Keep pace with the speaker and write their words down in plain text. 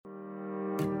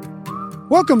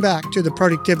Welcome back to the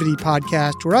Productivity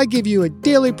Podcast, where I give you a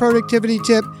daily productivity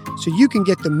tip so you can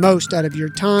get the most out of your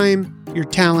time, your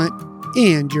talent,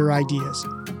 and your ideas.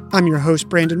 I'm your host,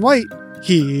 Brandon White.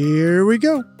 Here we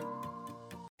go.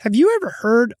 Have you ever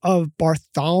heard of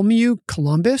Bartholomew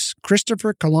Columbus,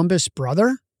 Christopher Columbus'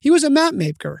 brother? He was a map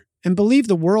maker and believed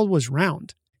the world was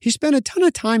round. He spent a ton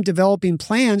of time developing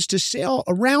plans to sail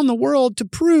around the world to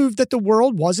prove that the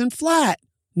world wasn't flat.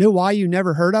 Know why you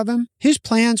never heard of him? His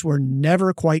plans were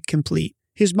never quite complete.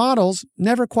 His models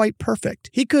never quite perfect.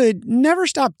 He could never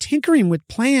stop tinkering with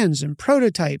plans and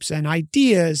prototypes and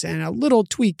ideas and a little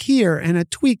tweak here and a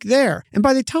tweak there. And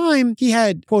by the time he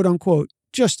had, quote unquote,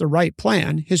 just the right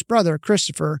plan, his brother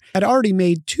Christopher had already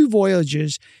made 2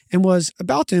 voyages and was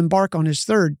about to embark on his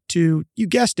third to, you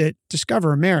guessed it,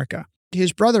 discover America.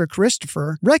 His brother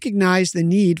Christopher recognized the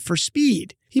need for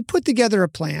speed. He put together a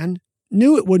plan,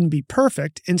 knew it wouldn't be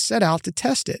perfect, and set out to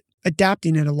test it,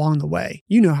 adapting it along the way.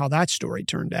 You know how that story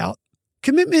turned out.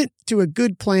 Commitment to a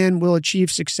good plan will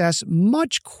achieve success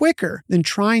much quicker than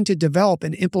trying to develop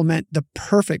and implement the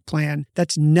perfect plan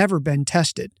that's never been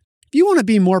tested. If you want to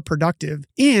be more productive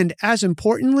and, as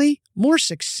importantly, more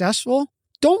successful,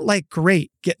 don't let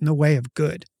great get in the way of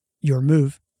good. Your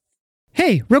move.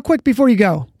 Hey, real quick before you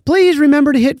go, please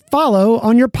remember to hit follow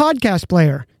on your podcast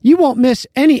player. You won't miss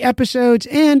any episodes,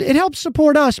 and it helps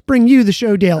support us bring you the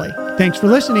show daily. Thanks for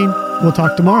listening. We'll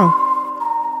talk tomorrow.